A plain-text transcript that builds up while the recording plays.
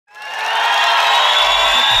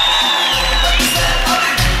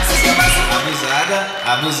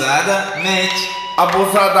Abuzada, match.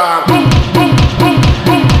 Abuzada.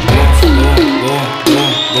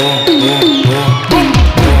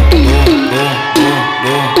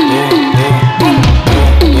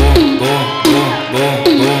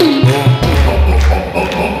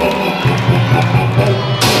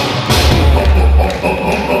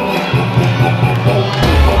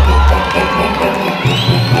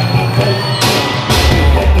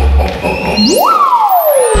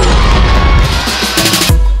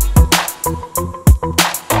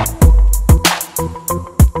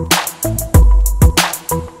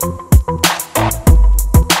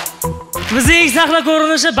 Bizning sahna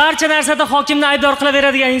ko'rinishi barcha narsada hokimni aybdor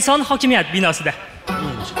qilaveradigan inson hokimiyat binosida.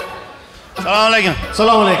 Assalomu alaykum.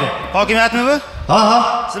 Assalomu alaykum. Hokimiyatmi bu? Ha.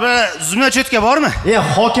 Siz bilan zubna cho'tka bormi?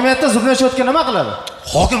 Hokimiyatda zubna cho'tka nima qiladi?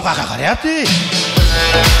 Hokim qayoqqa qarayapti?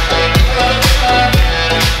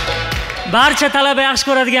 Barcha talaba yaxshi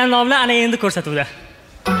ko'radigan nomlar ana endi ko'rsatuvda.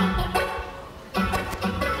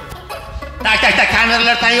 Tak,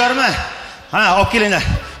 kameralar tayyormi? Ha, olib kelinglar.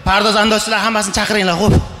 Pardoz andozchilar hammasini chaqiringlar,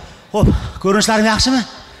 xo'p. Xo'p, ko'rinishlarim yaxshimi?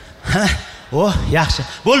 Ha, yaxshi.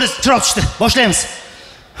 Bo'ldi, chiroq tushdi. Boshlaymiz.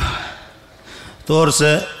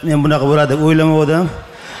 To'g'risi, men bunaqa bo'ladi deb o'ylamadim.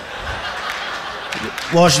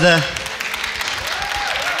 Boshida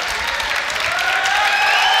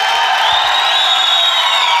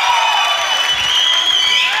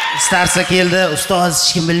starsa keldi, ustoz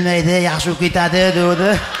hech kim bilmaydi, yaxshi o'qib ketadi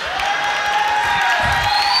dedi.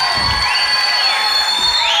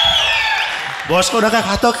 Boshqa unaqa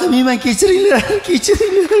xato qilmayman, kechiringlar.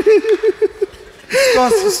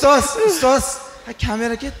 Ustoz.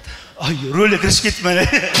 Kamera ketdi. Ay, rolga kirishib ketman.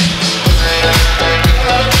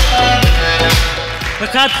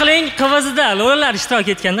 Diqqat qiling, QVZda lo'lilar ishtirok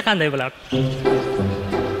etganda qanday bo'lardi?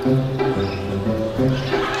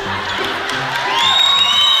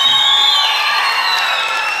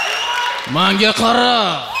 Menga qara.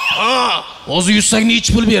 Hozir yursak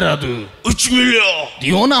necha pul beradi? 3 million.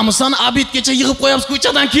 Diyonamisan abidgacha yig'ib qo'yamiz,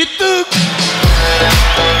 ko'chadan ketdik.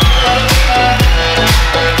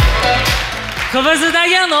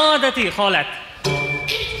 QVZdagi noodatiy holat.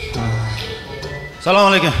 Assalomu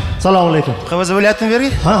alaykum. Assalomu alaykum. QVZ bo'lyaptimi bu yerga?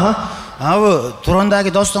 Ha, bu Turondagi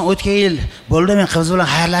doston o'tgan yil bo'ldi, men QVZ bilan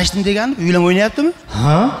xayrlashdim deganim, uylan o'ynayaptimi?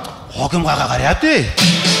 Ha? Hokim qayoqqa qarayapti?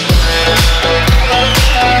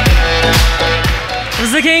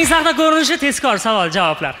 Bizning keyingi sahna ko'rinishi tezkor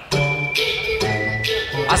savol-javoblar.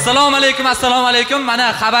 Assalomu alaykum. Mana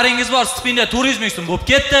xabaringiz bor, stipendiya 400 ming so'm bo'lib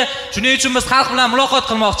ketdi. Shuning uchun biz xalq bilan muloqot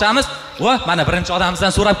qilmoqchimiz. Mana birinchi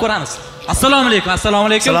odamimizdan so'rab ko'ramiz. Assalomu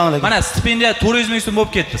alaykum. Mana stipendiya 400 ming so'm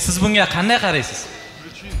bo'lib ketdi. Siz bunga qanday qaraysiz?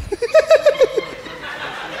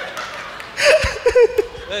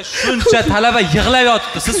 Shuncha talaba yig'lab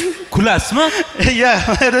yotibdi. Siz kulasizmi? Ya,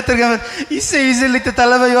 men o'tirganman. 100 yillikda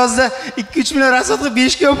talaba yozda 2-3 million rasot qilib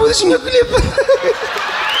 5 ga bo'ldi, shunga kulyapman.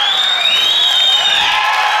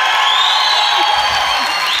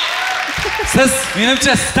 Siz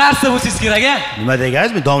menimcha starsa bo'lsangiz kerak-a? Nima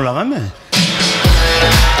deganingiz? Men domlaman men.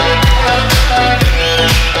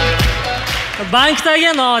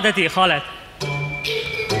 Bankdagi noodatiy holat.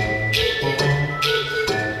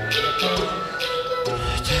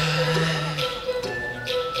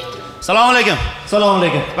 Assalomu alaykum. Assalomu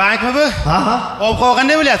alaykum. Bankmi bu? Ha. Ob-havo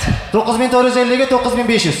qanday bo'lyapti? 9450 ga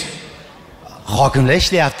 9500. Hokimlar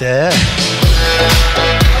ishlayapti.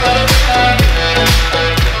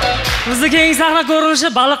 Bizning keyingi sahna ko'rinishi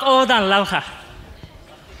baliq ovidan lavha.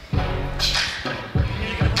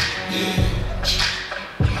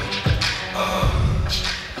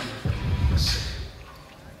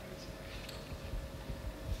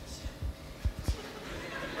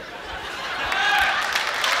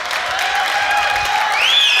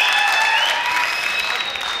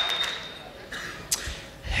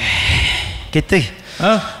 Ketdik.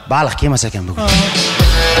 Baliq kelmas ekan bugun.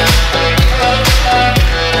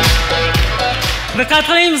 Diqqat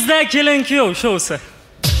qiling, bizda kelin-kuyov shousi.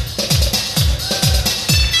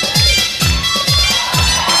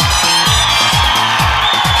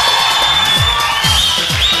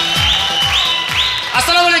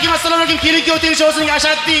 Assalomu alaykum. Kelin-kuyov teleshousining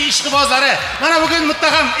ashaddiy ishqibozlari. Mana bugun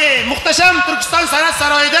muhtasham Turkiston san'at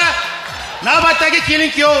saroyida navbatdagi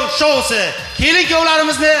kelin-kuyov shousi.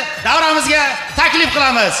 Kelin-kuyovlarimizni davramizga taklif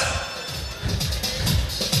qilamiz.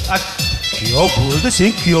 Kuyov bo'ldi,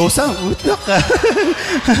 sen kuyovsan, o'tmoqqa.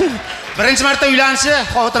 Birinchi marta uylanishi,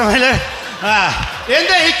 xotirmanglar.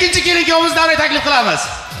 Endi ikkinchi kelin-kuyovimizni davraga taklif qilamiz.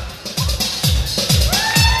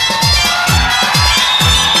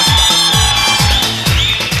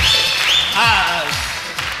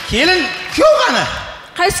 Kelin kuyov qani?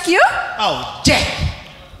 Qaysi kuyov? Jack.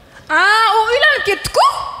 U uylanib ketdi-ku.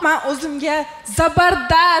 Men o'zimga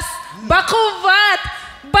zabardast, baquvvat,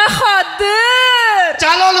 bahodir.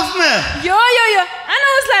 Jalolovmi? Yo. Ana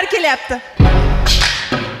o'zlari kelyapti.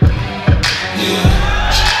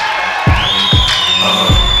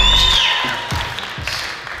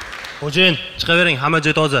 Xo'jayin, chiqavering, hamma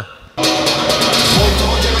joy toza.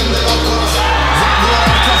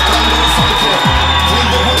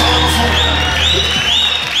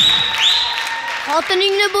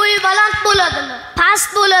 Xotiningni bo'yi baland bo'ladimi? Past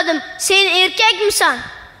bo'ladimi? Sen erkakmisan?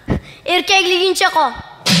 Erkakligincha qol.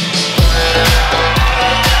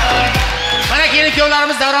 Mana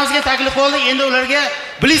kelin-kuyovlarimiz davramizga taklif qildi. Endi ularga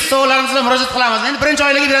bliz savollarimiz bilan murojaat qilamiz. Endi birinchi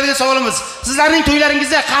oilaga beradigan savolimiz. Sizlarning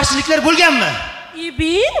to'ylaringizda qarshiliklar bo'lganmi?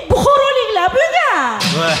 Buxoroliklar bo'lgan.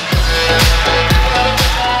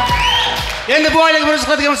 Endi bu oilaga murojaat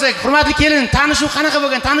qiladigan bo'lsak, hurmatli kelin, tanishuv qanaqa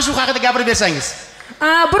bo'lgan? Tanishuv haqida gapirib bersangiz.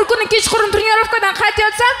 Bir kuni kechqurun trenirovkadan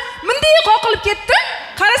qaytayotsam, bunday qoqilib ketdi.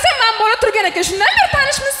 Qarasam, men bola turgan ekan, shundan beri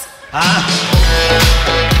tanishmiz.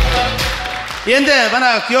 Endi mana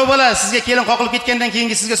kuyov bola sizga kelin qoqilib ketgandan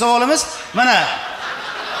keyingi sizga savolimiz. Mana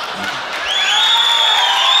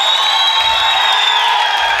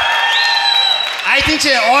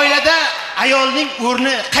aytingchi, oilada ayolning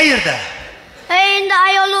o'rni qayerda? Endi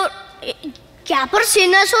ayol gapir,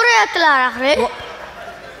 sendan so'rayaptilar axir.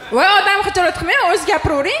 Voy, odam xijolat qilmay, o'z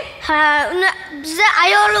gapiravering. Bizda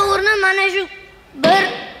ayol o'rni mana shu 1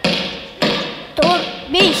 4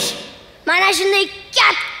 5. Mana shunday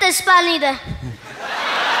katta spalnida.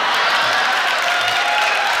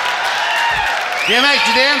 Demak,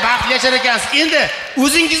 juda ham baxtli yashar ekansiz. Endi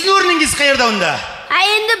o'zingizning o'rningiz qayerda unda?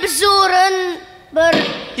 Endi biz o'rin 1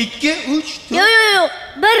 2 3 4. Yo'q,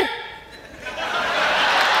 1.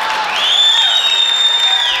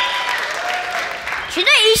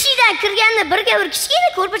 Shunda eshikdan kirganda birga bir kichkina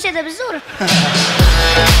ko'rpachada biz o'rin.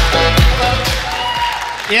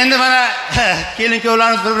 Endi mana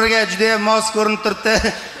kelin-kuyovlarimiz bir-biriga juda ham mos ko'rinib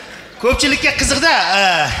turibdi. Ko'pchilikka qiziqda,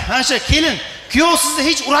 mana shu kelin, kuyov sizni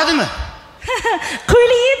hech uradimi?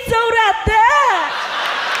 Qo'li yetsa uradi.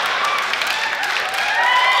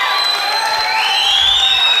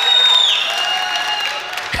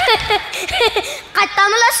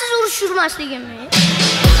 Qayerdanmisiz urishurmasligimni?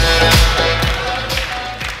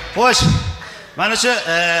 Xo'sh, mana shu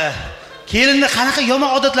kelinning qanaqa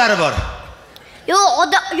yomon odatlari bor?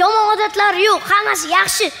 Yo'q, yomon odatlari yo'q, hammasi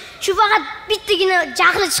yaxshi. Shu faqat bittagina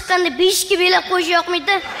jahli chiqqanda 5 ga belab qo'yish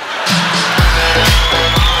yoqmaydi.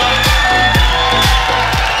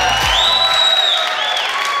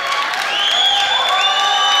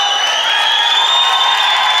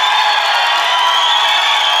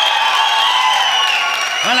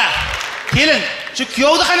 Mana kelin, shu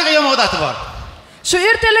kuyovda qanaqa yomon odati bor? Shu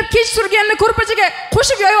ertalab kech surganda ko'rpachaga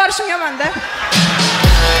qo'shib yoyib yuborishim yomon-da.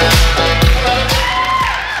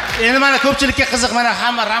 Endi mana ko'pchilikka qiziq, mana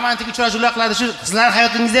hamma romantik uchrashuvlar qiladi. Shu sizlarning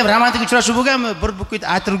hayotingizda ham romantik uchrashuv bo'lganmi? Bir buket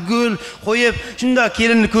atirgul qo'yib, shunda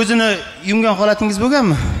kelinning ko'zini yumgan holatingiz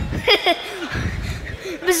bo'lganmi?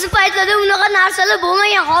 Bizni paytlarda unaqa narsalar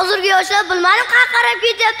bo'lmagan. Hozirgi yoshlar bilmadim qayerga qarab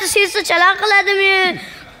ketyapti, sersachalar qiladimi?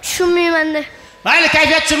 Tushunmayman-da. Mayli,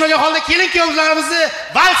 kayfiyat tushirmagan holda kelin-kuyovlarimizni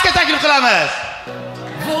valsga taklif qilamiz.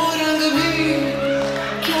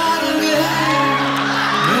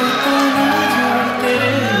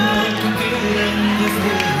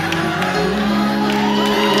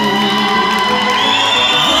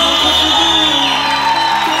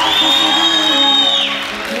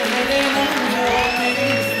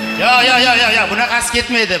 Yo, bunaqasi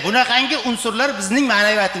ketmaydi. Bunaqangi unsurlar bizning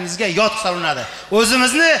ma'naviyatimizga yot hisoblanadi.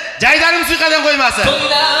 O'zimizni jaydari musiqadan qo'ymasin.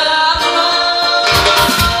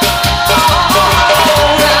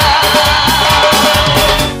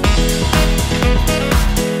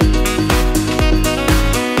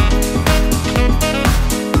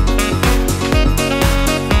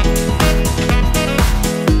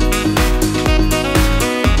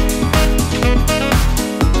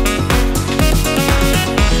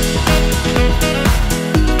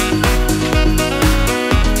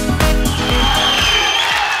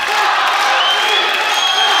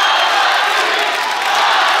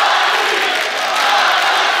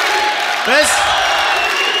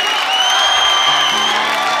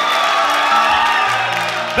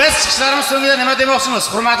 Biz chiqishlarimiz so'ngida nima demoqchimiz?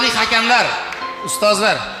 Hurmatli hakamlar,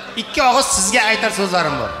 ustozlar, ikki og'iz sizga aytar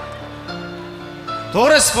so'zlarim bor.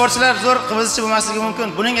 To'g'ri, sportchilar zo'r qivizchi bo'lmasligi mumkin.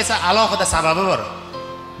 Buning esa alohida sababi bor.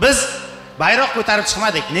 Biz bayroq ko'tarib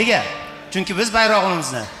chiqmadik. Nega? Chunki biz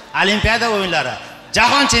bayrog'imizni Olimpiada o'yinlari,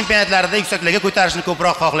 jahon chempionatlarida yuksaklarga ko'tarishni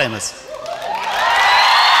ko'proq xohlaymiz.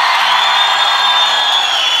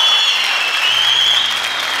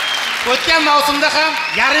 O'tgan mavsumda ham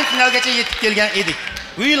yarim finalgacha yetib kelgan edik.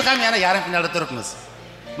 Bu yil ham yana yarim finalda turibmiz.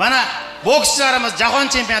 Mana bokschilarimiz jahon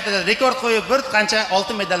chempionatida rekord qo'yib bir qancha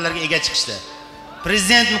oltin medallarga ega chiqishdi.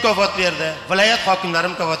 Prezident mukofot berdi, viloyat hokimlari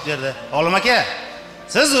mukofot berdi. Olim aka,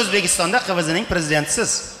 siz O'zbekistonda QVZning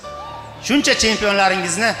prezidentisiz. Shuncha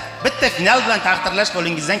chempionlaringizni bitta final bilan taqdirlash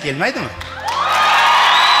qo'lingizdan kelmaydimi?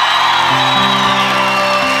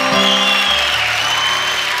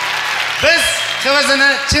 Biz QVZni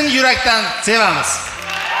chin yurakdan sevamiz.